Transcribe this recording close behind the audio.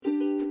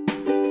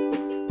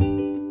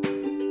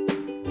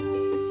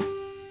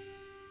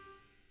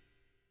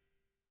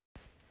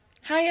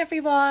Hi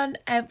everyone,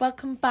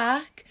 welcome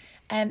back.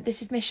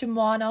 This is Mission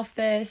 1, our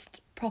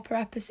first proper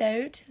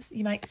episode, as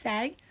you might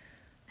say.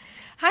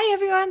 Hi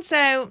everyone,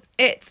 so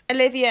it's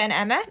Olivia and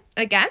Emma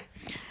again.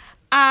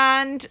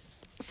 And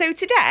so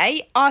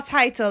today our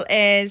title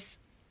is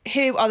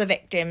Who Are the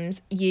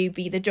Victims? You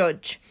Be the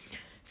Judge.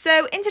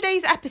 So in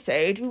today's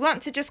episode, we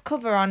want to just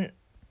cover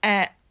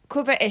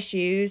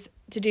issues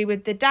to do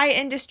with the diet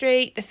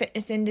industry, the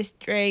fitness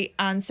industry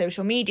and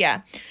social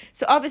media.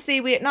 So obviously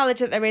we acknowledge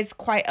that there is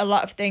quite a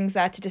lot of things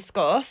there to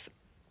discuss,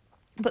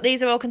 but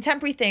these are all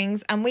contemporary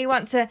things and we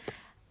want to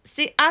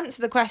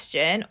answer the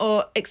question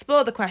or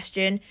explore the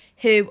question,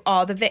 who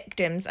are the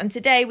victims? And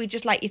today we'd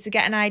just like you to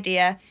get an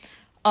idea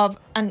of,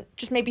 and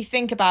just maybe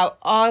think about,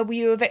 are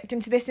you a victim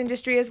to this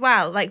industry as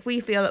well, like we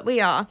feel that we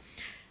are?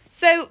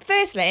 So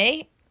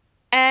firstly,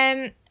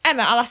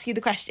 Emma, I'll ask you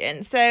the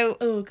question.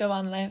 So, Go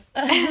on, Liv.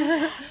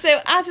 So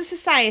as a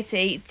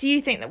society, do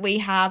you think that we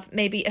have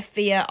maybe a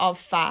fear of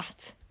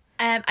fat?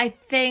 I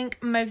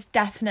think most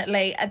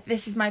definitely,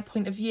 this is my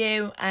point of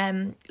view,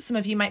 some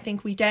of you might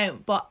think we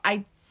don't, but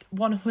I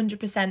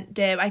 100%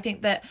 do. I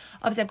think that,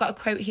 obviously I've got a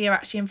quote here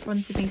actually in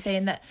front of me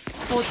saying that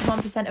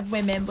 41% of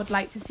women would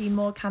like to see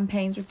more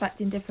campaigns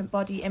reflecting different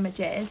body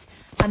images.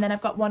 And then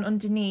I've got one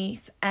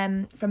underneath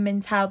from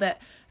Mintel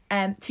that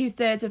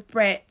 2/3 of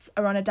Brits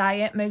are on a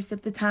diet most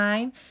of the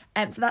time.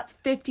 So that's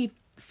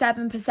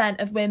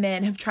 57% of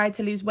women have tried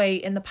to lose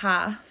weight in the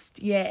past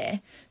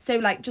year. So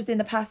like just in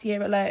the past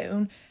year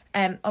alone,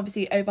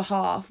 obviously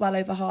well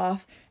over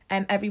half,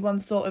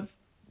 everyone's sort of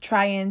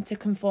trying to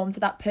conform to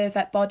that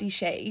perfect body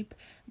shape,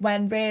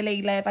 when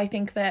really, Liv, I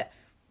think that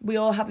we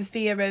all have a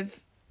fear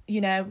of,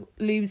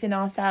 losing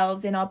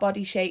ourselves in our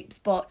body shapes,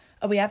 but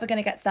are we ever going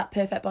to get to that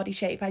perfect body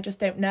shape? I just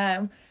don't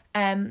know.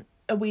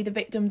 Are we the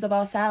victims of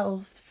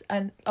ourselves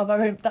and of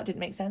our own? That didn't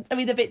make sense. Are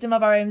we the victim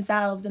of our own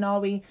selves, and are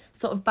we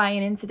sort of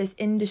buying into this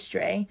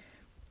industry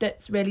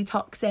that's really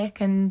toxic,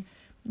 and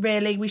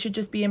really we should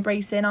just be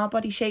embracing our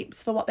body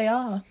shapes for what they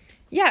are?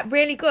 Yeah,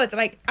 really good.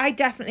 Like, I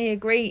definitely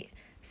agree.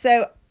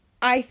 So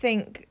I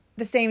think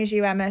the same as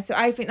you, Emma. So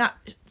I think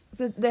that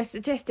the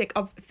statistic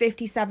of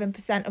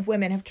 57% of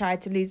women have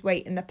tried to lose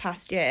weight in the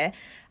past year,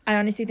 I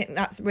honestly think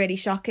that's really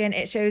shocking.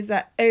 It shows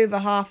that over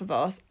half of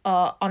us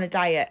are on a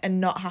diet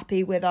and not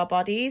happy with our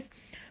bodies.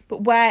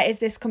 But where is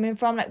this coming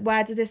from? Like,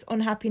 where does this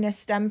unhappiness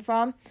stem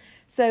from?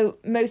 So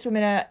most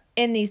women are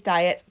in these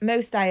diets.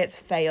 Most diets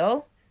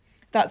fail.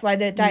 That's why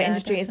the diet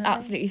industry is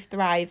absolutely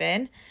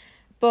thriving.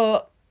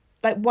 But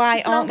like,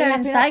 why aren't we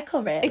happy?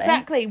 Cycle, really.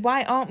 Exactly.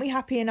 Why aren't we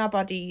happy in our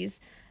bodies?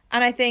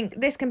 And I think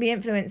this can be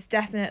influenced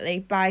definitely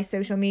by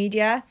social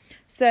media.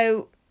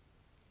 So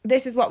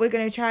this is what we're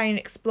going to try and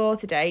explore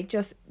today.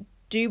 Just,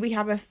 do we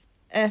have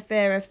a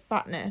fear of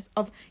fatness,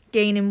 of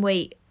gaining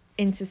weight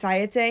in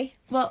society?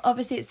 Well,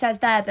 obviously it says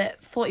there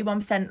that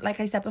 41%,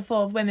 like I said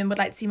before, of women would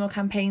like to see more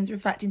campaigns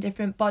reflecting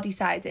different body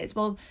sizes.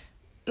 Well,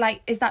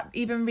 like, is that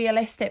even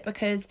realistic?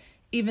 Because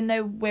even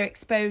though we're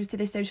exposed to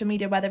this social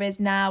media where there is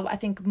now, I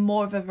think,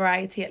 more of a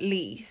variety at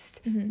least,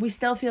 we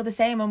still feel the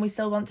same and we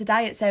still want to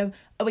diet. So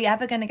are we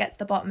ever going to get to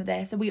the bottom of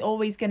this? Are we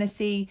always going to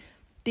see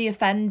the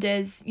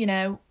offenders,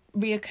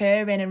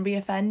 reoccurring and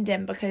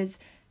reoffending because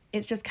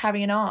it's just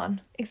carrying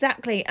on?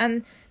 Exactly.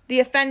 And the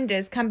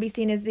offenders can be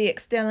seen as the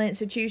external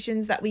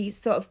institutions that we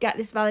sort of get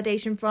this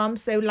validation from.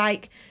 So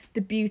like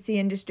the beauty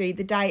industry,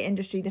 the diet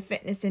industry, the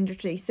fitness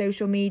industry,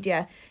 social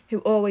media, who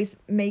always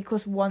make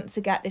us want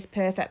to get this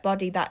perfect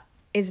body that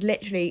is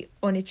literally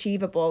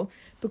unachievable,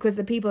 because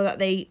the people that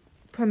they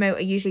promote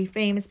are usually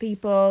famous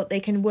people. They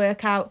can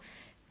work out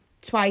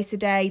twice a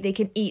day, they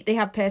can eat, they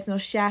have personal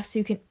chefs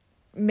who can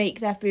make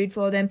their food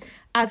for them.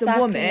 As a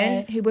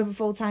woman who with a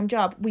full-time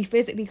job, we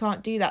physically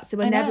can't do that, so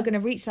we're never going to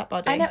reach that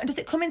body. I know. And does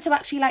it come into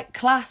actually like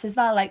class as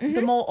well, like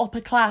the more upper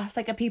class,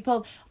 like, are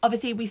people,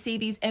 obviously we see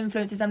these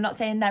influencers, I'm not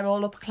saying they're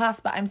all upper class,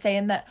 but I'm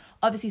saying that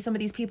obviously some of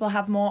these people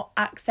have more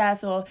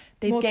access, or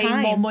they've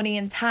gained more money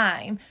and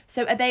time.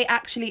 So are they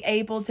actually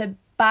able to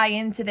buy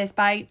into this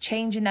by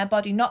changing their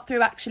body, not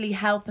through actually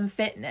health and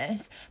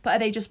fitness, but are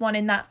they just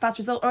wanting that fast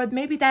result? Or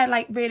maybe they're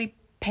like really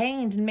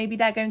pained and maybe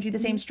they're going through the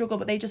same struggle,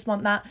 but they just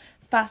want that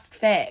fast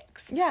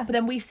fix. Yeah. But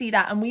then we see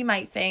that and we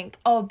might think,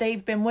 oh,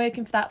 they've been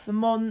working for that for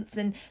months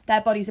and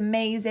their body's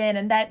amazing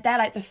and they're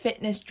like the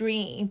fitness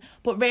dream,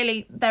 but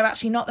really they're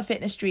actually not the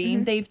fitness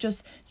dream. They've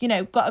just,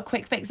 got a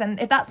quick fix, and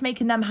if that's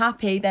making them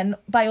happy, then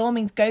by all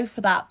means go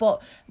for that.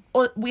 But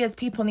we as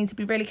people need to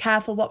be really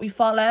careful what we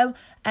follow,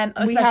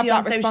 especially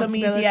on social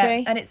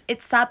media, and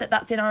it's sad that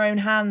that's in our own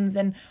hands,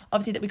 and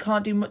obviously that we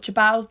can't do much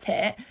about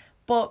it.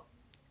 But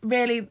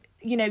really,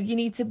 you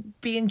need to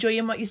be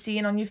enjoying what you're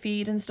seeing on your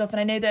feed and stuff. And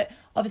I know that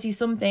obviously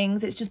some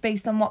things, it's just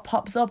based on what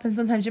pops up, and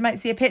sometimes you might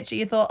see a picture,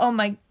 you thought, oh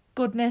my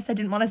goodness, I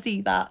didn't want to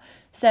see that.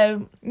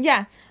 So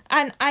yeah,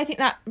 and I think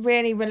that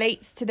really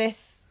relates to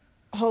this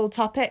whole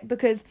topic,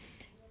 because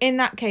in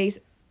that case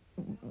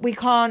we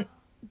can't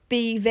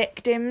be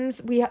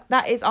victims.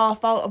 That is our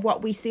fault of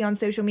what we see on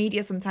social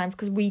media sometimes,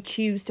 because we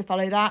choose to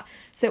follow that.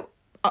 So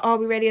are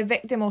we really a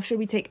victim, or should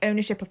we take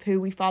ownership of who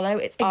we follow?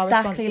 It's our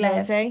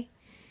responsibility.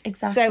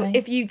 Exactly. So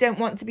if you don't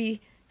want to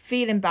be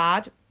feeling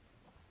bad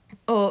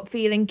or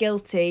feeling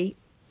guilty,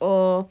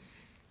 or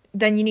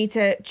then you need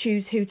to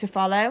choose who to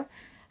follow.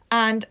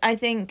 And I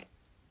think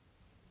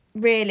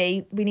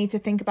really we need to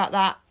think about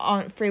that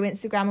through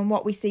Instagram, and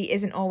what we see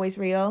isn't always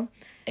real.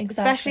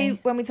 Exactly. Especially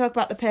when we talk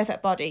about the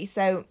perfect body.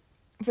 So,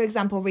 for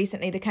example,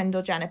 recently the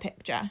Kendall Jenner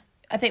picture.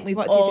 I think we've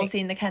all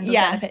seen the Kendall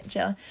Jenner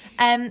picture.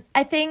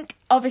 I think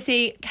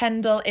obviously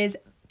Kendall is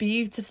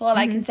beautiful.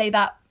 I can say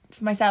that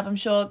for myself. I'm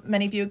sure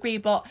many of you agree,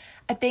 but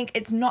I think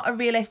it's not a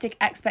realistic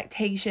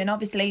expectation.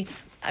 Obviously,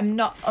 I'm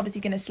not obviously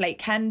going to slate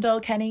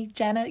Kenny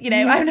Jenner. You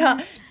know, I'm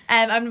not.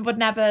 I would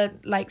never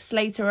like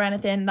slate her or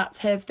anything. That's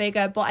her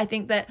figure. But I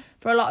think that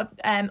for a lot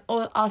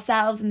of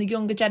ourselves and the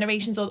younger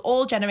generations, or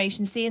all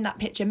generations, seeing that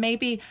picture,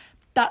 maybe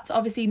that's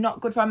obviously not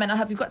good for our mental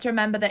health. You've got to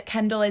remember that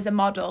Kendall is a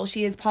model.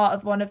 She is part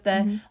of one of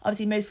the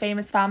obviously most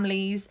famous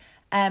families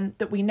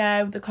that we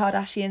know, the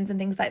Kardashians and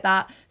things like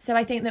that. So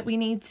I think that we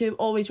need to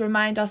always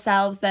remind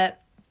ourselves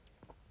that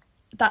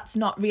that's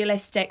not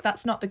realistic.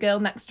 That's not the girl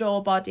next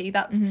door body.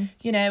 That's,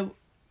 you know,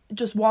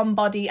 just one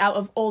body out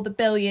of all the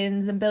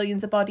billions and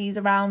billions of bodies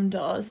around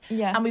us.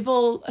 Yeah. And we've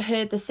all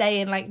heard the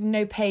saying, like,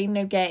 no pain,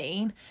 no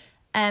gain.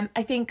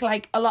 I think,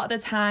 like, a lot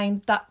of the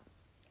time that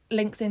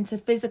links into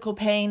physical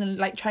pain and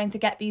like trying to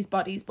get these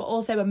bodies, but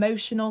also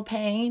emotional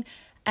pain.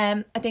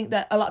 I think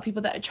that a lot of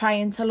people that are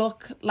trying to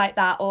look like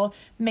that or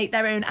make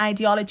their own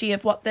ideology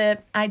of what the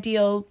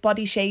ideal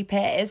body shape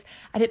is,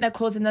 I think they're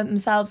causing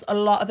themselves a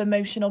lot of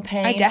emotional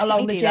pain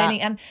along the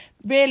journey. And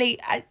really,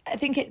 I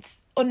think it's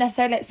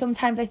unnecessary. Like,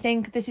 sometimes I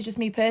think, this is just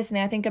me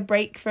personally, I think a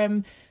break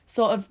from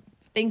sort of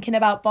thinking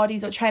about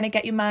bodies or trying to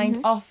get your mind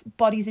off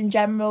bodies in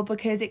general,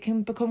 because it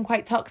can become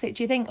quite toxic.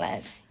 Do you think,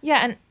 Liv?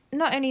 Yeah, and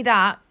not only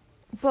that,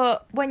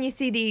 but when you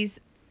see these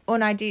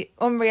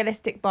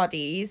unrealistic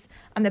bodies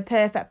and the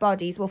perfect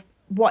bodies, well,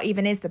 what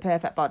even is the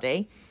perfect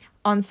body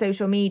on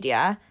social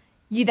media,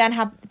 you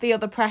then feel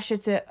the pressure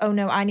to, oh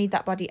no, I need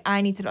that body,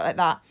 I need to look like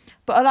that.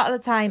 But a lot of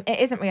the time, it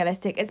isn't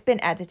realistic. It's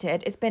been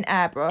edited, it's been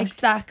airbrushed.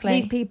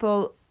 Exactly. These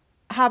people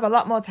have a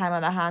lot more time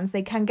on their hands.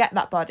 They can get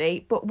that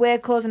body, but we're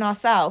causing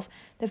ourselves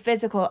the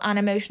physical and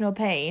emotional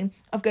pain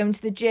of going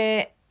to the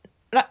gym.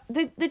 Like,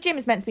 the gym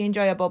is meant to be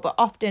enjoyable, but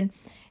often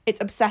it's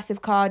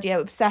obsessive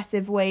cardio,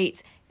 obsessive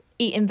weight,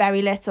 eating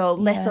very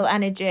little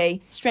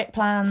energy, strict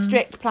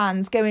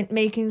plans,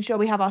 making sure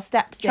we have our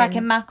steps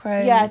tracking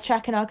macros. Yeah,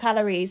 tracking our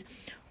calories,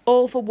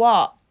 all for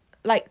what?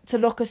 Like, to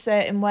look a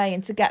certain way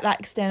and to get that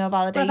external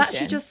validation. Well, I've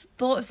actually just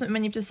thought of something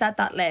when you've just said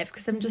that, Liv,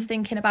 because I'm just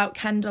thinking about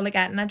Kendall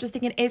again, and I'm just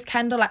thinking, is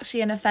Kendall actually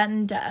an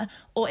offender,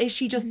 or is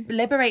she just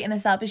liberating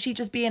herself? Is she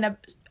just being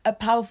a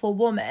powerful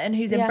woman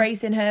who's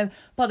embracing her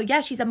body?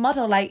 Yeah, she's a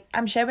model. Like,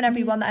 I'm showing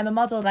everyone that I'm a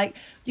model. Like,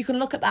 you can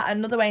look at that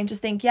another way and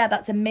just think, yeah,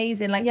 that's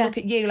amazing. Like, look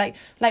at you. Like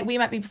we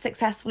might be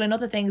successful in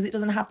other things. It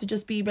doesn't have to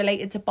just be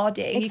related to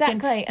body.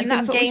 Exactly. You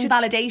can gain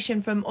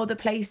validation from other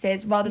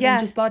places rather than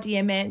just body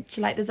image.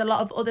 Like, there's a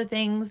lot of other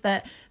things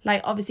that,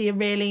 like, obviously are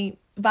really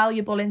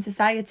valuable in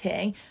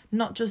society,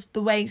 not just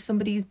the way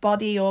somebody's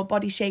body or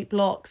body shape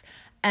looks.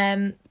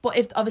 But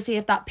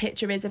if that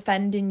picture is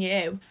offending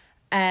you,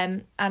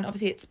 and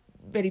obviously it's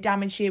really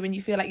damaged you and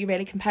you feel like you're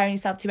really comparing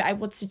yourself to it, I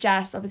would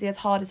suggest, obviously, as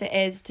hard as it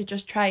is, to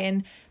just try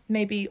and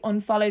maybe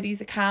unfollow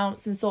these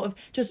accounts and sort of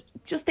just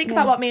think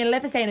about what me and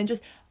Liv are saying, and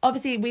just,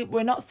 obviously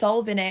we're not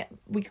solving it,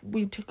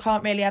 we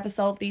can't really ever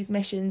solve these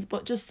missions,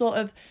 but just sort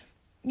of,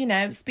 you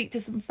know, speak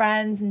to some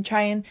friends and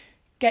try and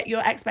get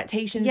your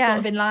expectations sort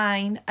of in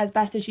line as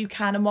best as you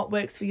can, and what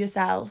works for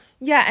yourself.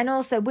 Yeah, and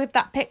also with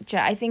that picture,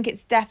 I think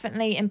it's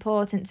definitely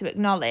important to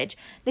acknowledge,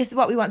 this is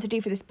what we want to do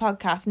for this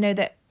podcast, know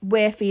that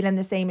we're feeling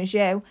the same as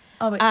you.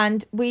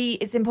 And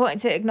it's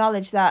important to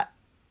acknowledge that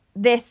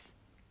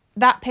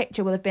that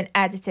picture will have been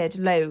edited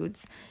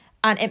loads,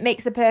 and it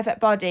makes the perfect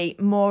body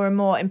more and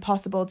more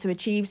impossible to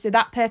achieve. So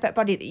that perfect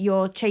body that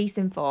you're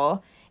chasing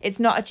for, it's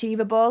not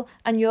achievable,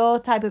 and your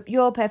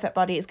perfect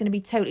body is going to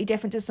be totally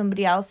different to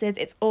somebody else's.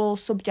 It's all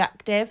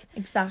subjective.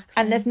 Exactly.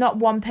 And there's not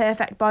one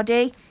perfect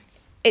body.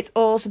 It's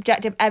all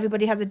subjective.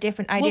 Everybody has a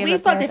different idea. Well,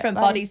 we've got different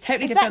bodies,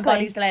 totally different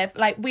bodies, Liv.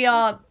 Like,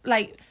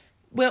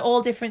 we're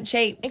all different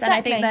shapes. Exactly. And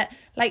I think that,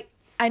 like,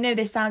 I know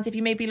this sounds, if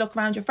you maybe look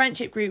around your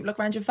friendship group, look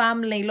around your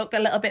family, look a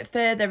little bit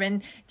further,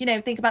 and, you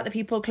know, think about the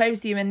people close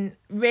to you, and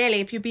really,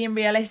 if you're being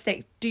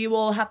realistic, do you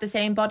all have the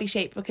same body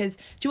shape? Because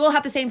do you all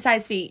have the same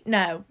size feet?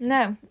 No.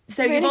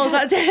 So really,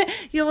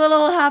 you will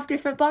all have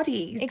different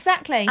bodies.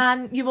 Exactly.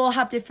 And you all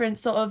have different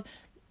sort of,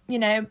 you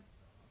know,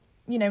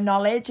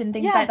 knowledge and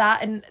things like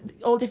that, and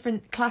all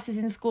different classes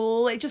in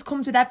school. It just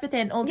comes with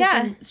everything, all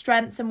different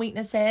strengths and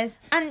weaknesses.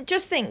 And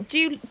just think,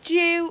 do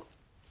you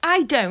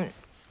I don't,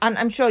 and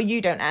I'm sure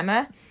you don't,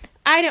 Emma,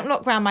 I don't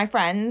look around my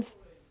friends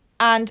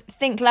and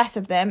think less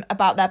of them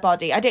about their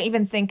body. I don't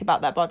even think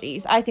about their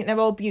bodies. I think they're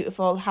all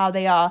beautiful how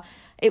they are.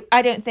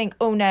 I don't think,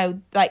 oh no,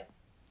 like,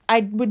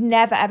 I would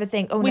never ever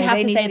think, oh no, we have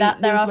they to need say to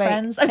that they're our weight.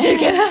 friends. I'm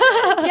joking.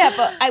 Yeah,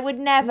 but I would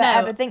never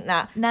ever think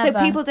that. Never.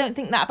 So people don't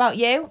think that about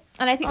you,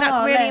 and I think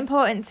that's really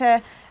important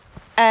to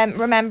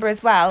remember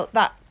as well,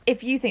 that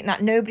if you think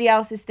that nobody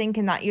else is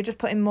thinking that, you're just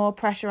putting more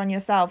pressure on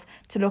yourself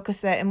to look a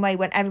certain way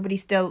when everybody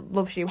still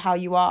loves you how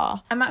you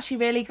are. I'm actually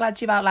really glad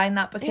you've outlined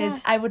that, because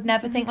I would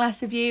never think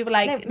less of you,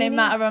 like no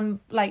matter on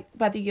like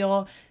whether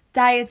you're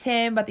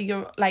dieting, whether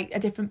you're like a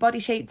different body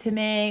shape to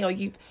me, or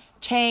you've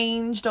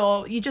changed,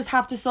 or you just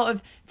have to sort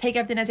of take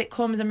everything as it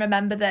comes and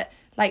remember that,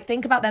 like,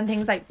 think about them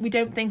things, like we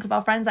don't think of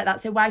our friends like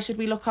that, so why should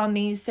we look on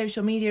these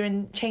social media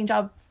and change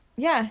our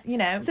you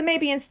know? So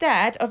maybe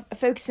instead of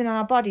focusing on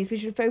our bodies, we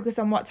should focus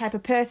on what type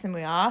of person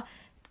we are,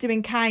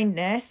 doing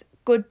kindness,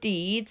 good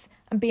deeds,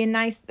 and being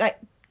nice, like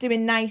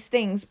doing nice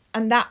things,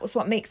 and that's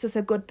what makes us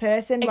a good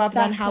person rather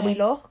than how we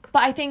look.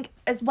 But I think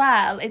as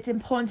well, it's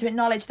important to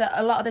acknowledge that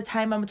a lot of the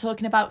time when we're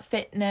talking about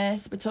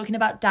fitness, we're talking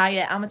about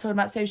diet, and we're talking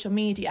about social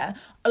media,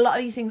 a lot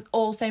of these things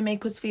also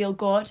make us feel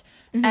good.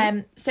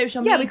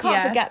 Social media, we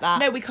can't forget that.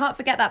 No, we can't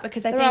forget that,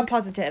 because there are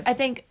positives. I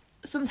think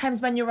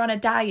sometimes when you're on a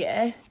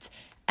diet,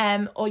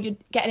 or you're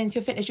getting into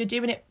your fitness, you're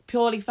doing it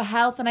purely for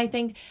health, and I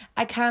think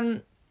I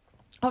can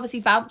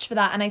obviously vouch for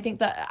that, and I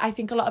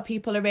think a lot of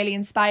people are really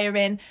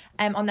inspiring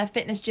on their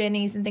fitness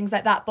journeys and things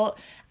like that. But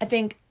I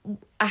think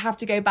I have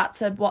to go back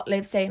to what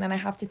Liv's saying, and I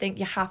have to think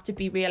you have to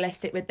be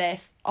realistic with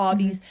this. Are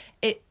these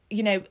it?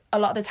 You know, a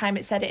lot of the time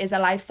it said it is a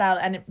lifestyle,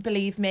 and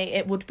believe me,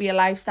 it would be a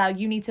lifestyle.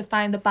 You need to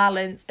find the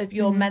balance of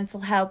your mental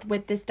health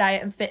with this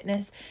diet and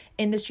fitness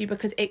industry,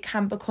 because it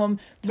can become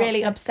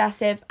really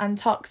obsessive and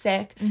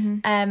toxic.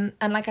 And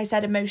like I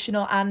said,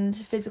 emotional and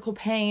physical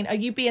pain. Are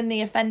you being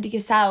the offender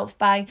yourself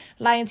by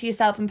lying to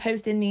yourself and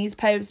posting these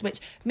posts,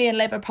 which me and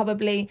Liv are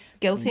probably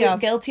guilty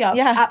of?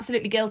 Yeah,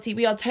 absolutely guilty.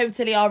 We are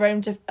totally our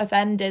own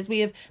offenders.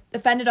 We have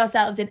offended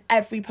ourselves in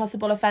every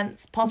possible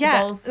offence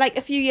possible. Yeah, like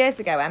a few years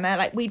ago, Emma,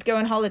 like we'd go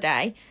on holiday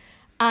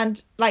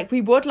and like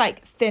we would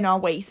like thin our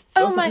waists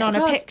or something on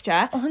a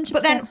picture, 100%.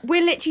 But then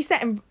we're literally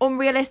setting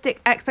unrealistic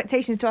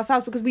expectations to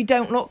ourselves because we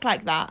don't look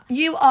like that.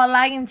 You are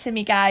lying to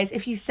me, guys,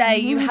 if you say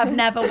you have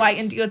never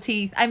whitened your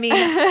teeth. I mean,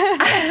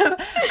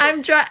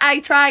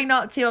 I try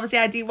not to. Obviously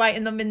I do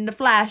whiten them in the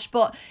flesh,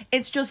 but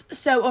it's just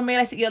so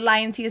unrealistic. You're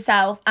lying to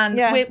yourself, and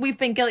we've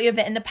been guilty of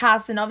it in the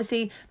past, and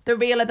obviously the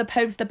realer the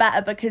post the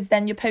better, because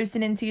then you're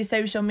posting into your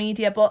social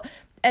media. But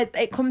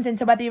it comes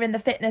into whether you're in the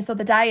fitness or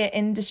the diet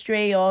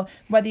industry, or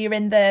whether you're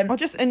in the or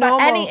just a normal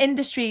any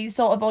industry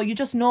sort of, or you're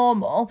just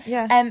normal.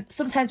 Yeah.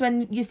 Sometimes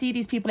when you see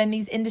these people in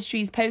these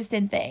industries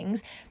posting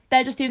things,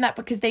 they're just doing that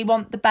because they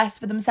want the best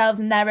for themselves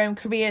and their own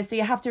careers. So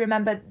you have to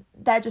remember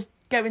they're just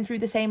going through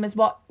the same as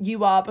what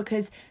you are,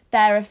 because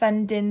they're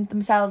offending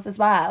themselves as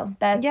well.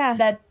 They're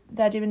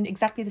doing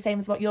exactly the same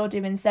as what you're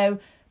doing. So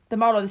the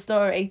moral of the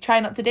story: try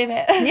not to do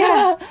it.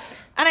 Yeah.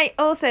 And I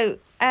also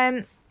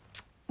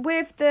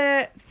with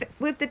the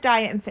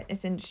diet and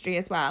fitness industry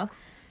as well,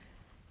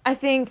 I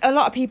think a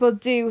lot of people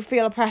do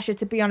feel a pressure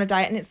to be on a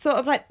diet, and it's sort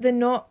of like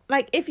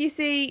like if you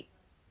see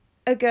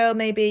a girl,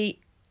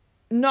 maybe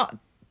not,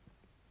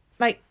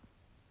 like,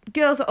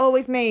 girls are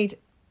always made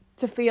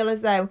to feel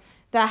as though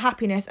their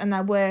happiness and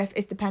their worth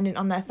is dependent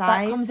on their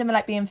size. That comes in with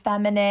like being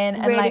feminine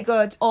and really like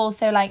good.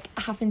 Also like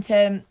having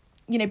to,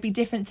 you know, be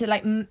different to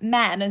like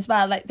men as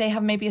well. Like they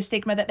have maybe a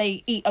stigma that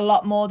they eat a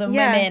lot more than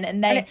women,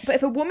 and but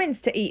if a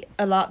woman's to eat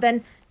a lot,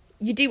 then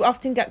you do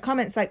often get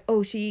comments like,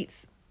 "Oh, she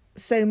eats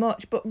so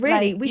much," but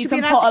really, we should be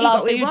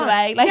allowed to eat what we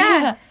want.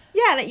 Like,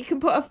 like you can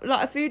put a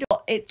lot of food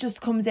away. It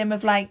just comes in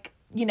with like,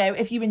 you know,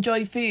 if you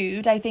enjoy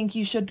food, I think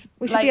you should.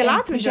 We should be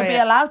allowed to enjoy it. We should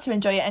be allowed to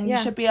enjoy it, and you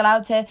should be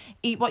allowed to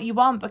eat what you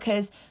want,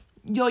 because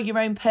you're your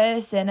own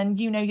person and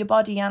you know your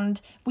body, and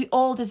we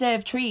all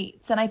deserve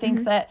treats. And I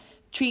think that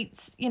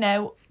treats, you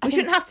know, we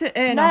shouldn't have to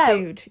earn our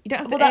food. You don't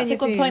have to earn your food. Well, that's a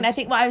good point. I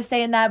think what I was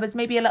saying there was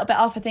maybe a little bit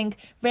off. I think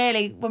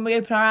really when we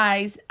open our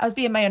eyes, I was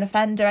being my own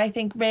offender. I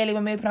think really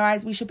when we open our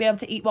eyes, we should be able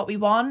to eat what we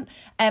want.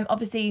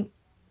 Obviously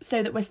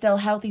so that we're still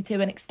healthy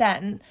to an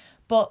extent,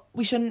 but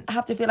we shouldn't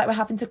have to feel like we're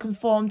having to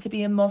conform to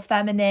being more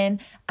feminine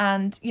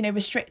and, you know,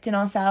 restricting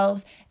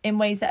ourselves in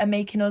ways that are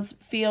making us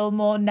feel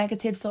more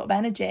negative sort of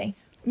energy.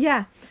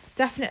 Yeah,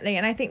 definitely.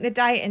 And I think the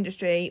diet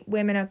industry,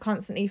 women are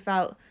constantly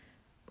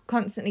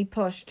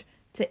pushed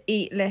to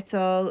eat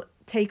little,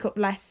 take up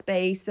less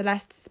space. The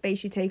less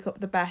space you take up,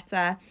 the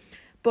better.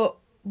 But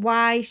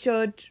why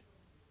should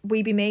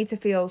we be made to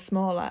feel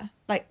smaller?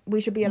 Like,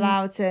 we should be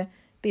allowed to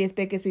be as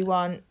big as we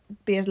want,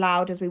 be as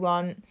loud as we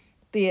want,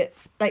 be it,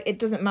 like, it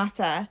doesn't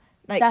matter.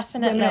 Like,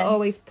 definitely. Women are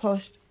always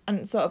pushed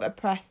and sort of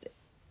oppressed,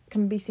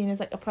 can be seen as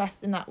like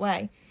oppressed in that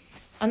way.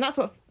 And that's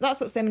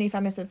what so many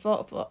feminists have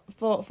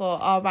fought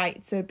for our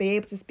right to be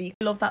able to speak.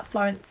 I love that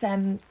Florence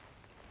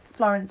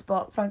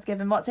book, Florence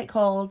Given, what's it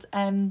called?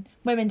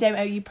 Women Don't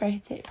Owe You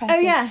Pretty. Oh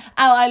yeah.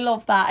 Oh, I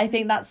love that. I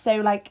think that's so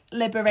like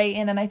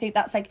liberating, and I think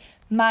that's like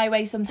my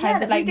way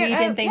sometimes of like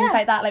reading things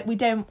like that. Like, we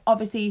don't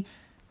obviously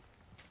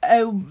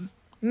owe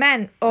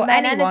men or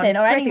anyone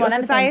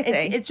anything.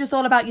 Society. It's just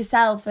all about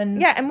yourself,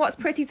 and and what's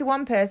pretty to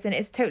one person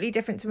is totally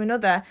different to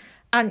another,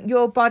 and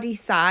your body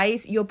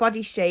size, your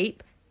body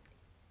shape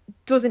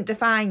doesn't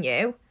define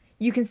you.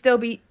 You can still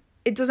be,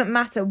 it doesn't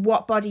matter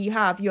what body you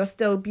have, you're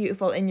still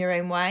beautiful in your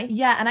own way.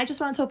 Yeah, and I just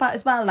want to talk about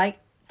as well, like,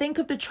 think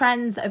of the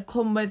trends that have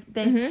come with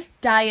this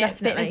diet,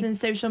 Definitely. fitness and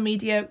social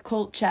media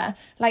culture.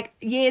 Like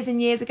years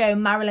and years ago,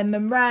 Marilyn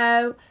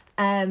Monroe,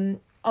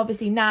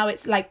 obviously now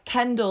it's like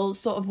Kendall's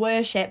sort of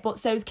worship, but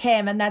so's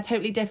Kim, and they're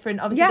totally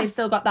different. Obviously they've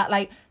still got that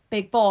like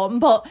big bum,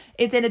 but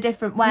it's in a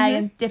different way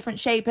and different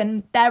shape,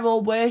 and they're all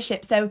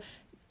worship. So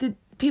the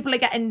people are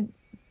getting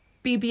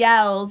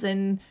BBLs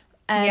and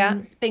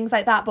things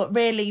like that, but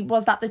really,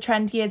 was that the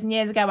trend years and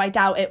years ago? I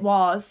doubt it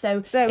was.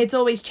 So it's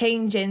always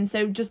changing,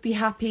 so just be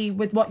happy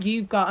with what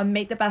you've got and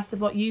make the best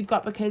of what you've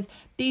got, because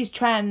these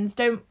trends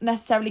don't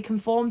necessarily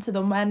conform to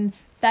them when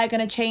they're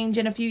going to change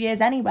in a few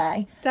years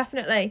anyway.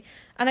 Definitely.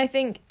 And I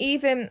think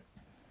even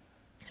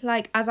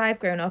like as I've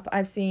grown up,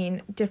 I've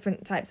seen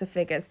different types of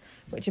figures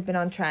which have been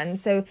on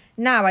trend. So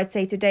now I'd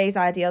say today's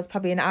ideal is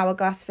probably an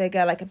hourglass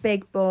figure, like a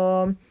big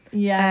bum,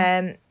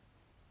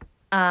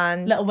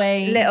 and little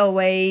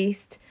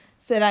waist.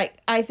 So like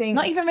I think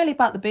not even really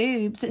about the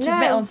boobs, which is a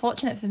bit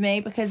unfortunate for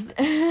me, because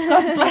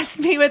God's blessed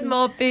me with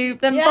more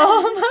boob than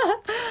bum.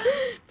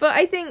 But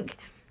I think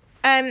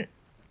so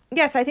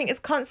I think it's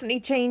constantly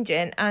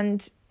changing,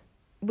 and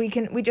we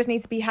just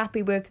need to be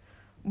happy with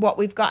what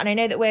we've got. And I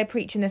know that we're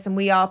preaching this and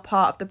we are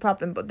part of the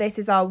problem, but this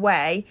is our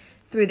way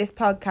through this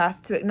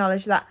podcast to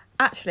acknowledge that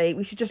actually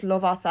we should just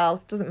love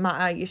ourselves. It doesn't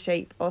matter your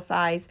shape or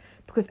size,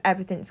 because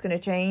everything's going to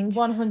change.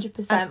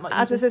 100%. What you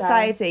as a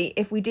society said,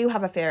 if we do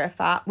have a fear of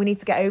fat, we need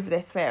to get over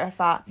this fear of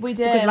fat. We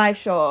do, because life's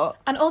short,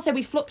 and also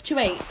we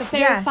fluctuate. The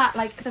fear of fat,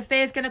 like the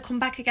fear is going to come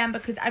back again,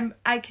 because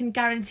I can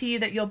guarantee you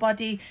that your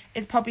body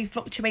is probably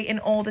fluctuating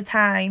all the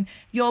time.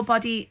 Your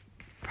body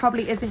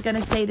probably isn't going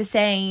to stay the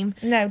same.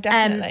 No,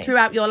 definitely.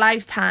 Throughout your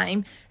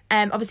lifetime.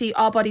 Obviously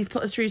our bodies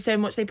put us through so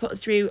much. They put us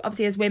through,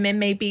 obviously as women,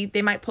 maybe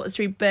they might put us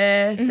through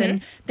birth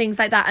and things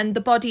like that, and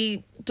the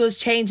body does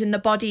change, and the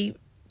body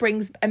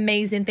brings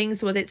amazing things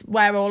to us. It's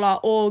where all our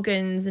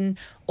organs and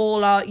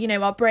all our,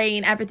 our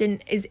brain,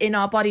 everything is in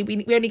our body.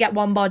 We only get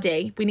one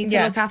body. We need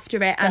to look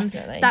after it. And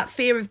that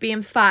fear of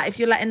being fat, if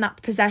you're letting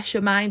that possess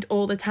your mind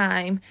all the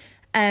time,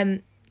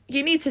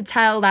 you need to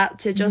tell that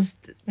to just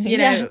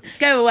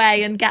go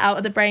away and get out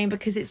of the brain,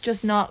 because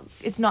it's not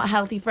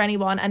healthy for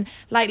anyone. And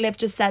like Liv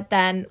just said,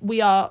 then we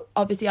are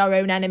obviously our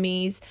own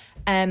enemies,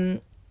 our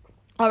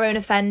own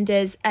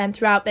offenders, and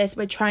throughout this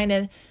we're trying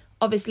to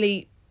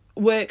obviously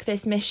work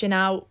this mission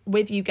out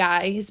with you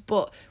guys,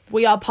 but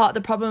we are part of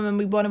the problem, and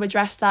we want to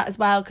address that as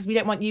well, because we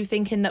don't want you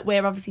thinking that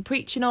we're obviously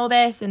preaching all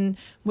this and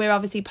we're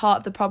obviously part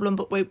of the problem,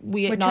 but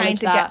we acknowledge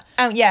that.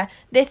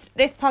 This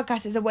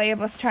podcast is a way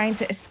of us trying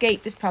to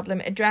escape this problem,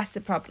 address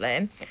the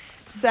problem.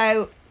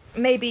 So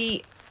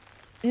maybe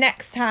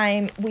next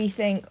time we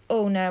think,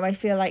 oh no, I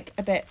feel like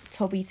a bit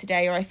tubby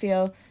today, or I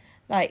feel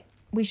like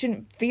we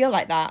shouldn't feel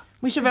like that.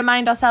 We should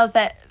remind ourselves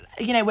that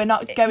we're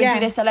not going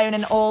through this alone,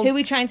 and all who are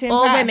we trying to impress?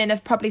 All women are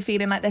probably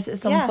feeling like this at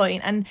some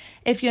point, and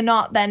if you're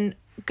not, then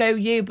go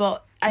you.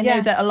 But I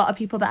know that a lot of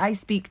people that I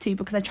speak to,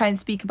 because I try and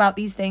speak about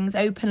these things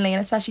openly,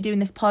 and especially doing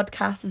this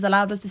podcast has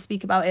allowed us to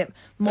speak about it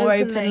more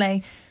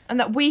openly. And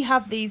that we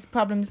have these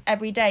problems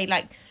every day.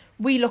 Like,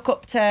 we look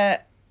up to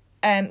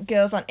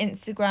girls on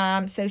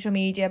Instagram, social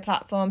media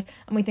platforms,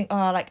 and we think,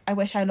 oh, like, I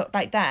wish I looked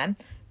like them.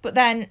 But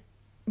then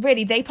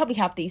really, they probably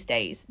have these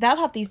days. They'll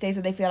have these days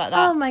where they feel like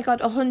that. Oh my God,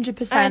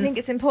 100%. And I think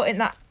it's important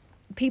that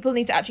people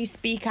need to actually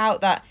speak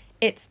out that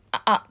it's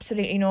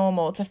absolutely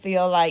normal to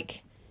feel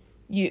like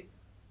you,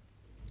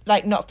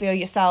 like, not feel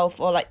yourself,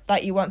 or like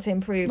you want to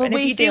improve. Well, and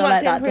we if you feel do want like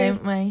to that,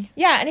 improve, don't we?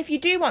 Yeah, and if you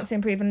do want to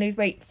improve and lose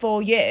weight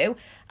for you,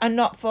 and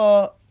not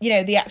for,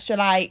 the extra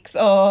likes,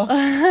 or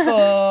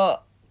for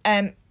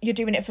you're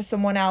doing it for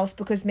someone else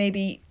because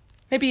maybe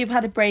you've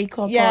had a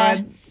breakup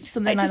or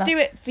something like that. Just do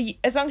it for you,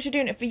 as long as you're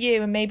doing it for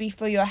you, and maybe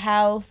for your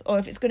health, or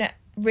if it's going to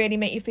really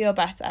make you feel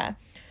better.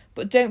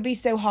 But don't be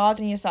so hard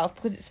on yourself,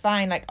 because it's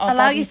fine. Like,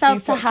 allow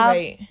yourself to have,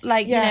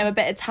 like, a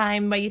bit of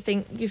time where you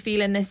think you're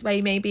feeling this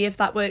way, maybe, if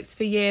that works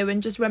for you,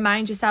 and just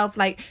remind yourself,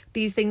 like,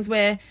 these things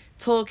we're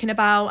talking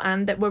about,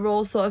 and that we're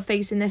all sort of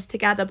facing this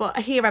together. But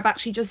here I've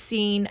actually just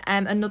seen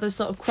another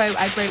sort of quote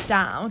I wrote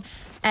down,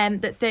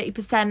 that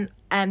 30%,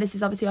 this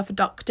is obviously off of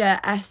Dr.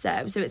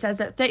 Esso, so it says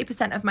that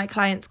 30% of my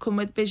clients come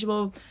with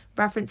visual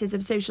references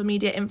of social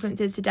media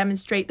influencers to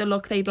demonstrate the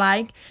look they'd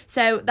like.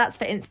 So that's,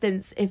 for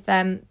instance, if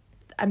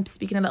I'm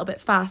speaking a little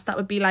bit fast, that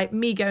would be like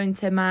me going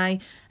to my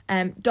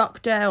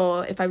doctor,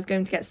 or if I was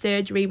going to get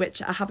surgery,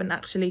 which I haven't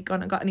actually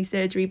gone and got any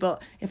surgery,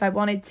 but if I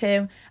wanted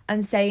to,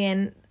 and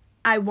saying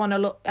I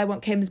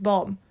want Kim's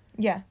bum.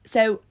 Yeah.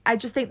 So I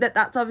just think that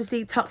that's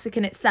obviously toxic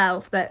in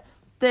itself, that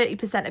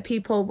 30% of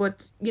people would,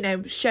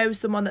 show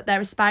someone that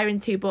they're aspiring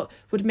to, but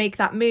would make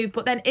that move.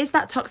 But then, is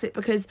that toxic?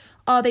 Because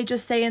are they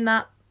just saying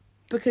that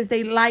because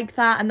they like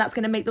that, and that's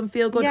going to make them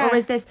feel good? Or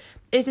is this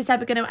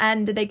ever going to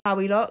end? How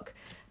we look?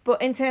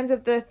 But in terms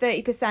of the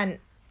 30%,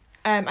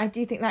 I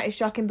do think that is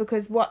shocking,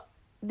 because what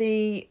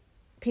the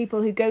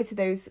people who go to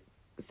those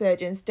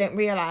surgeons don't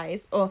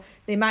realise, or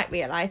they might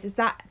realise, is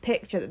that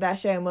picture that they're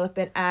showing will have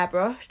been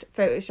airbrushed,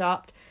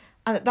 photoshopped,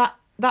 and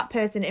that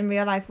person in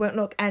real life won't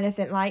look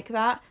anything like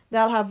that.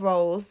 They'll have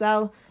rolls,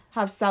 they'll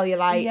have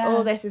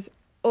cellulite,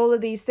 all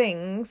of these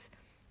things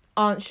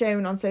aren't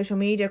shown on social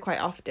media quite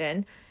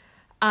often,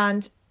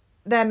 and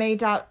they're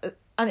made out,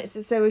 and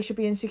it's so we should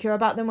be insecure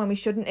about them when we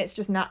shouldn't. It's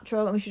just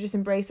natural, and we should just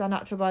embrace our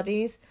natural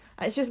bodies.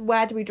 And it's just,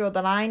 where do we draw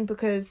the line?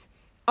 Because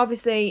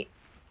obviously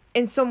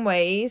in some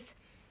ways,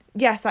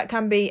 yes, that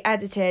can be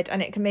edited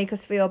and it can make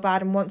us feel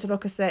bad and want to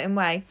look a certain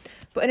way,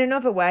 but in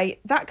another way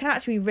that can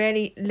actually be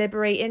really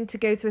liberating to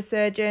go to a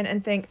surgeon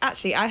and think,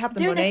 actually, I have the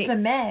Doing money this for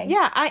me.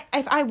 Yeah,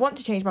 if I want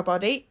to change my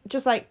body,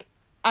 just like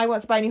I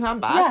want to buy a new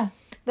handbag,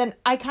 then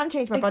I can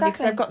change my body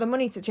because I've got the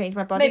money to change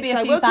my body. Maybe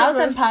a few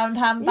 £1,000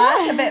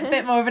 handbag, a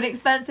bit more of an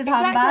expensive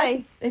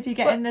handbag if you're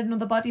getting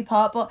another body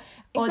part,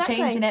 or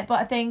changing it. But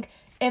I think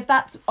if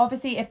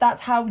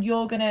that's how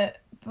you're gonna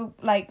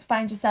like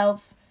find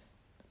yourself,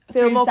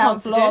 feel more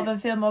self-love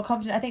and feel more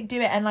confident, I think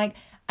do it. And like,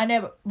 I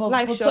know we'll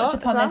touch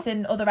upon this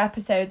in other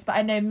episodes, but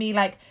I know me,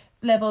 like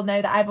Liv will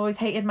know that I've always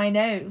hated my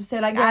nose, so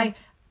like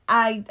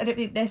I don't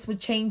think this would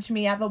change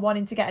me ever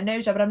wanting to get a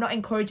nose job. But I'm not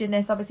encouraging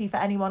this obviously for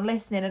anyone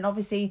listening, and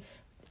obviously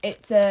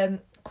it's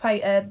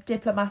quite a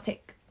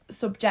diplomatic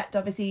subject,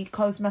 obviously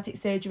cosmetic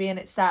surgery in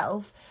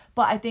itself.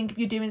 But I think if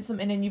you're doing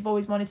something and you've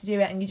always wanted to do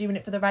it and you're doing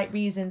it for the right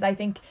reasons, I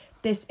think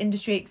this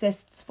industry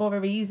exists for a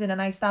reason,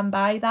 and I stand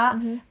by that.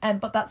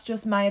 But that's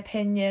just my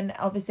opinion.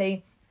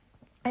 Obviously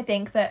I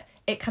think that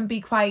it can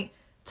be quite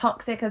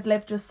toxic, as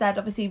Liv just said,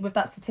 obviously with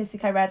that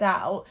statistic I read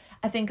out.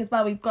 I think as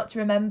well we've got to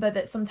remember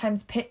that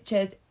sometimes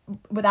pictures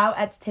without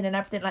editing and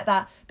everything like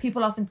that,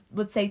 people often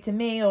would say to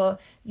me, or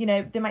you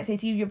know, they might say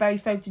to you, you're very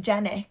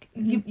photogenic.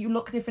 You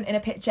look different in a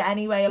picture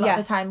anyway a lot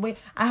of the time.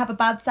 I have a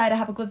bad side, I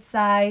have a good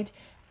side,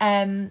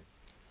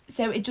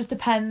 so it just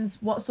depends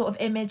what sort of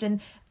image. And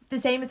the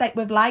same as like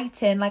with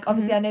lighting, like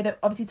obviously I know that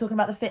obviously talking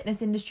about the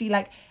fitness industry,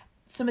 like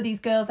some of these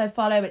girls I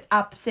follow, it's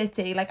ab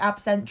city, like ab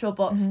central,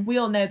 but we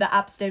all know that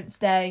abs don't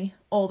stay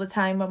all the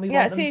time when we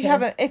want them to. As soon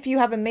as if you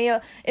have a meal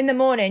in the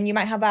morning, you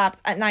might have abs.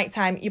 At night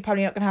time, you're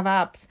probably not going to have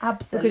abs.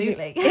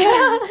 Absolutely.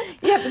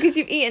 Because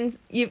you've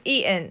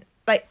eaten.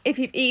 Like, if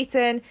you've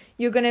eaten,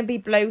 you're going to be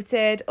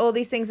bloated, all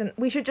these things. And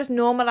we should just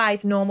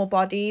normalise normal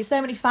bodies.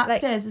 So many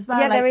factors as well.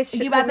 Yeah, like, there is.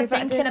 Are you ever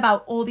thinking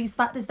about all these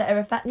factors that are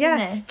affecting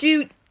this?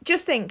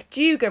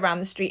 Do you go around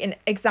the street and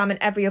examine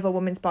every other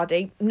woman's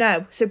body?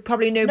 No. So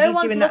probably nobody's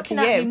doing that to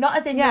you. Not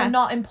as in you're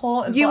not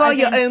important. You are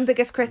your own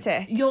biggest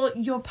critic.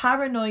 You're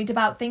paranoid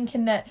about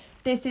thinking that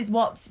this is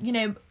what's, you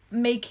know,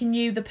 making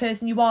you the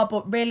person you are,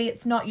 but really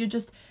it's not.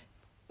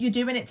 You're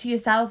doing it to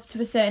yourself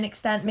to a certain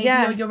extent. Maybe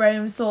you're your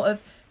own sort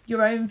of,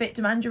 your own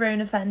victim and your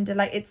own offender.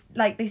 Like, it's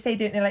like they say,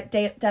 don't they, like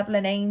devil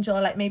and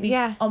angel, like maybe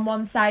on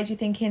one side you're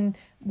thinking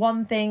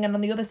one thing and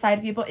on the other side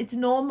of you, but it's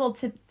normal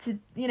to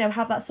you know,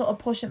 have that sort of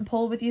push and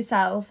pull with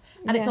yourself,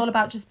 and it's all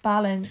about just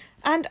balance.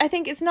 And I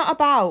think it's not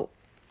about,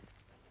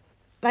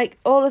 like,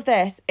 all of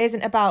this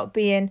isn't about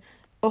being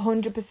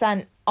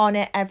 100% on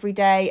it every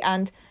day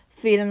and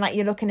feeling like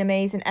you're looking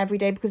amazing every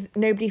day, because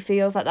nobody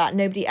feels like that.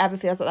 Nobody ever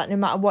feels like that. No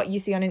matter what you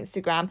see on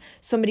Instagram,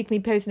 somebody can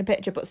be posting a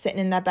picture but sitting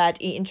in their bed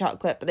eating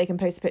chocolate, but they can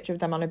post a picture of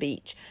them on a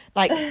beach.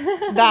 Like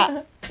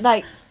that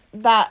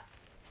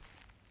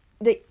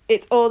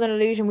it's all an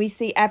illusion. We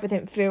see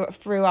everything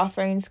through our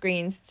phone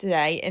screens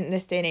today in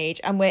this day and age,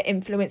 and we're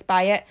influenced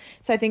by it.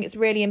 So I think it's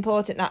really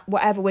important that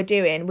whatever we're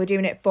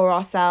doing it for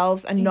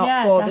ourselves and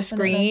not for the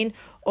screen.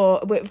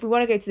 Or if we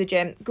want to go to the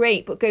gym,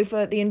 great, but go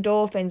for the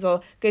endorphins,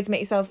 or go to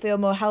make yourself feel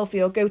more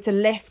healthy, or go to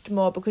lift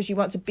more because you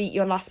want to beat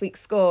your last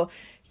week's score.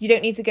 You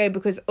don't need to go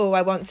because,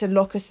 I want to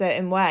look a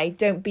certain way.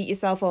 Don't beat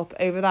yourself up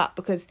over that,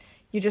 because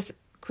you're just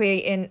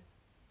creating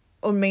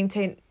an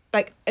unrealistic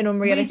body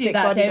goals. We do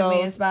that, don't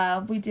we, as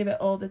well? We do it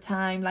all the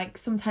time. Like,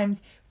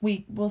 sometimes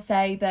we will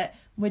say that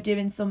we're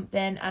doing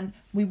something and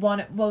we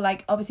want it. Well,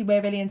 like, obviously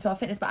we're really into our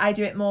fitness, but I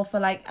do it more for,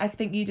 like, I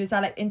think you do as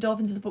well, like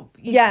endorphins. But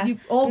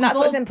and that's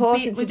what's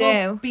important to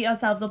do. Beat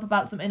ourselves up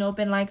about something, or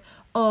been like,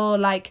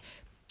 like,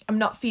 I'm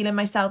not feeling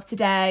myself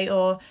today,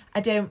 or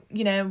I don't,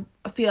 you know,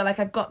 feel like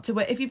I've got to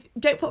work. If you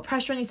don't put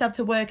pressure on yourself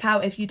to work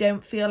out if you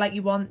don't feel like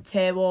you want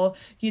to, or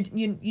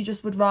you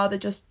just would rather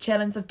just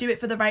chill and stuff, do it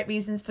for the right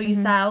reasons for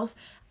yourself.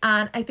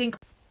 And I think,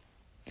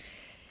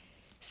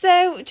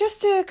 so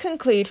just to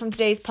conclude from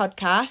today's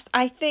podcast,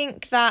 I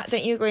think that,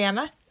 don't you agree,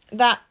 Emma,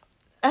 that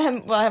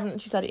well, I haven't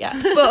actually said it yet,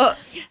 but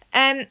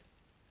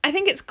I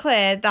think it's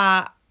clear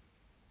that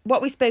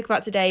what we spoke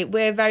about today,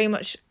 we're very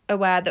much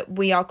aware that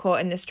we are caught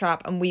in this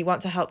trap, and we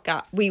want to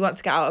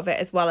get out of it,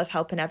 as well as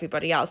helping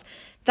everybody else.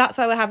 That's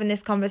why we're having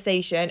this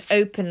conversation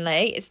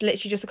openly. It's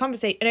literally just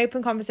an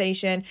open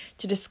conversation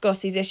to discuss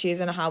these issues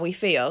and how we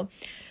feel.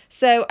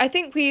 So I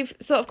think we've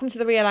sort of come to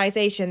the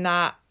realisation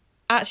that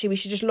actually we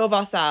should just love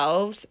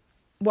ourselves,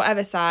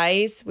 whatever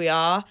size we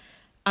are,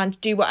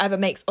 and do whatever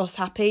makes us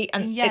happy.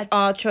 And it's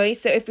our choice.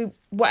 So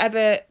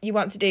whatever you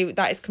want to do,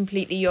 that is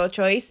completely your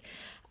choice.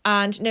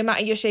 And no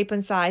matter your shape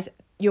and size,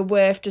 your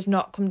worth does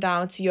not come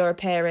down to your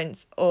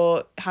appearance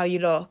or how you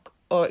look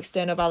or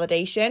external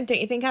validation.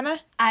 Don't you think, Emma?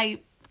 I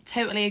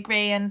totally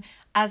agree. And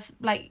as,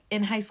 like,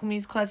 in High School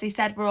Musical, as they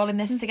said, we're all in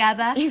this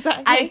together.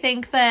 Exactly. I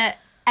think that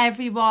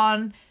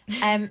everyone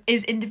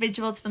is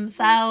individual to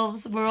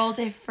themselves. We're all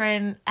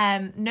different.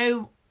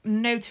 No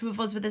no two of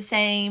us are the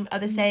same.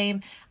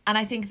 And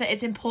I think that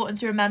it's important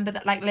to remember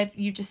that, like Liv,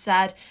 you just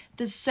said,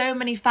 there's so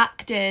many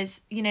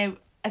factors, you know,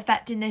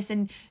 affecting this,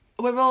 and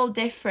we're all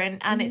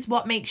different, and it's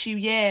what makes you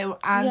you,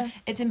 and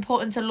it's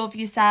important to love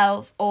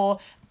yourself or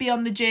be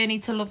on the journey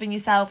to loving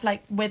yourself,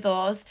 like with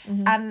us.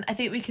 And I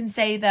think we can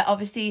say that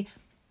obviously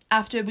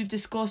after we've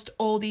discussed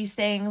all these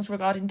things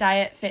regarding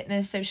diet,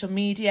 fitness, social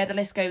media, the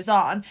list goes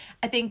on,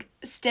 I think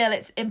still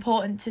it's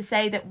important to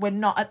say that we're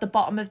not at the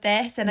bottom of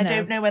this, and I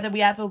don't know whether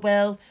we ever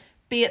will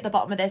be at the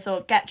bottom of this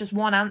or get just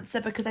one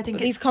answer, because I think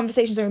these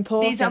conversations are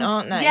important,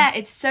 aren't they? Yeah,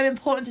 it's so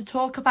important to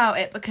talk about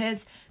it,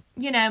 because,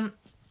 you know,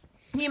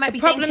 you might be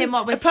thinking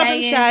what we're saying. A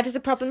problem shared is a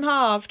problem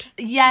halved.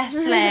 Yes,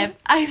 Liv.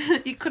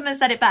 You couldn't have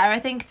said it better. I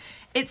think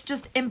it's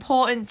just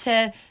important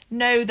to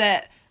know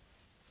that,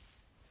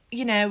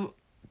 you know,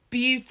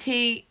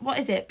 beauty, what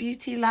is it?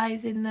 Beauty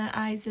lies in the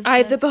eyes of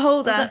the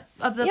beholder.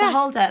 Of the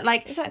beholder.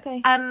 Like,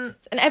 exactly. And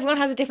everyone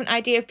has a different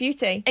idea of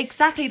beauty.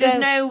 Exactly. So, there's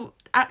no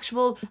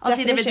actual,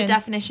 obviously there is a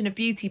definition of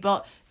beauty,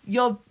 but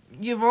you're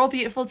all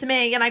beautiful to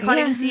me, and I can't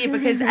even see you,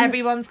 because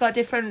everyone's got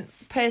different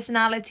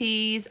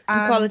personalities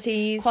and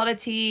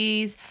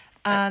qualities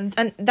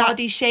and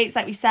body shapes,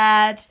 like we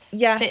said,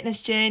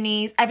 fitness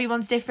journeys.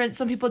 Everyone's different.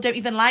 Some people don't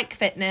even like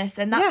fitness,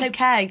 and that's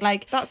okay.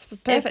 Like, that's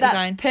perfectly if that's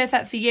fine.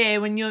 Perfect for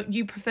you, and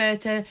you prefer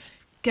to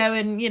go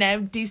and, you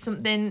know, do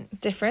something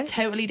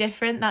totally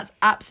different, that's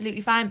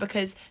absolutely fine,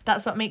 because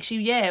that's what makes you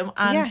you.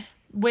 And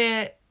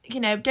we're, you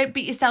know, don't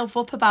beat yourself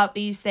up about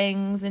these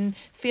things, and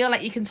feel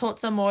like you can talk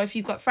to them, or if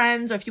you've got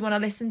friends, or if you want to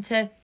listen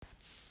to.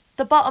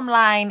 The bottom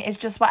line is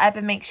just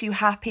whatever makes you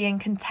happy and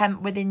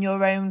content within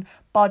your own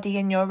body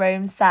and your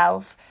own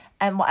self,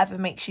 and whatever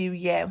makes you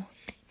you.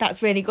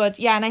 That's really good.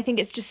 Yeah, and I think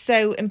it's just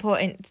so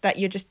important that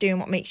you're just doing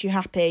what makes you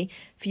happy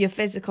for your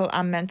physical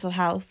and mental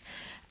health.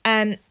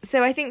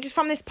 So I think just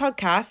from this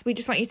podcast, we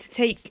just want you to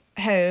take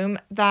home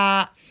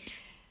that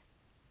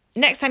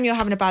next time you're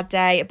having a bad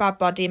day, a bad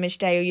body image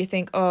day, or you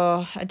think,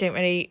 oh, I don't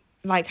really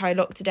like how I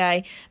look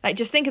today, like,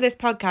 just think of this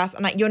podcast,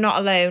 and like, you're not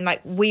alone.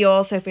 Like, we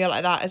also feel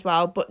like that as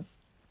well, but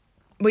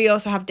we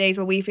also have days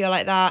where we feel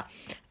like that,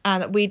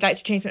 and that we'd like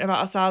to change something about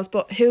ourselves,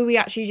 but who are we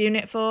actually doing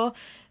it for?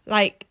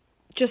 Like,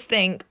 just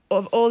think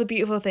of all the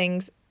beautiful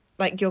things,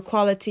 like your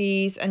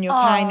qualities and your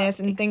kindness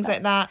and things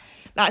like that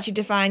actually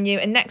define you.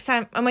 And next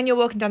time, and when you're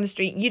walking down the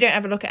street, you don't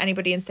ever look at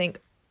anybody and think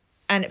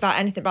about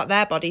anything about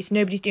their bodies.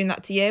 Nobody's doing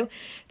that to you.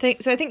 So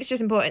I think it's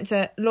just important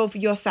to love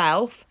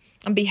yourself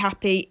and be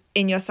happy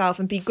in yourself,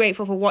 and be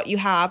grateful for what you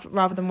have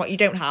rather than what you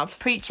don't have.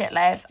 Preach it,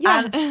 Liv.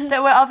 And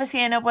that we're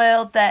obviously in a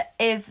world that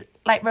is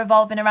like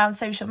revolving around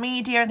social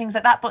media and things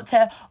like that, but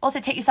to also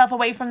take yourself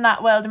away from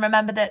that world and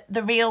remember that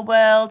the real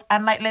world,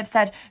 and like Liv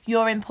said,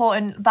 your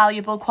important,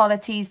 valuable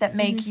qualities that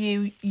make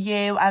you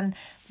you, and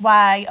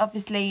why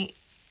obviously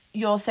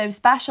you're so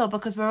special,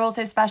 because we're all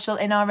so special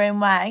in our own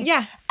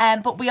way.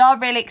 But we are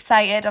really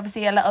excited,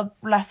 obviously a little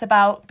less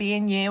about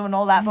being you and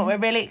all that, but we're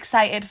really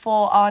excited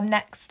for our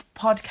next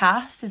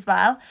podcast as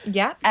well.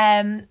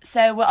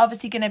 So we're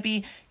obviously going to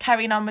be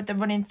carrying on with the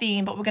running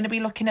theme, but we're going to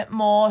be looking at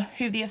more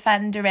who the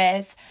offender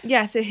is.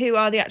 So who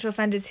are the actual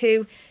offenders,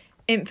 who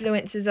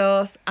influences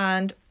us,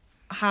 and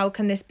how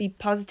can this be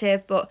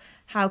positive, but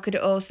how could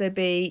it also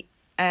be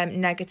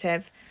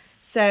negative?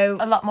 So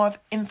a lot more of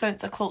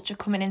influencer culture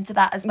coming into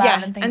that as well,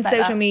 and things like that.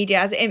 And social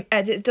media, as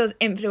it does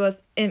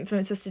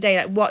influence us today.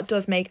 Like, what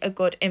does make a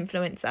good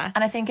influencer?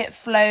 And I think it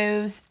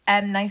flows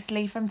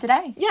nicely from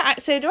today. Yeah,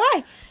 so do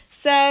I.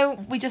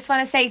 So we just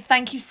want to say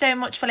thank you so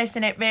much for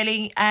listening. It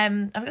really,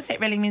 I'm going to say it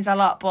really means a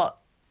lot, but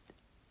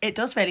it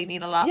does really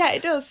mean a lot. Yeah,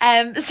 it does.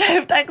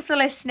 So thanks for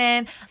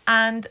listening,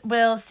 and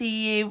we'll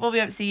see you. Well, we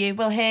won't see you.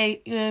 We'll hear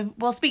you.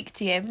 We'll speak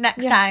to you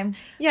next time.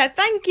 Yeah,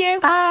 thank you.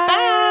 Bye.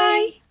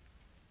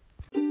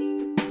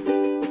 Bye.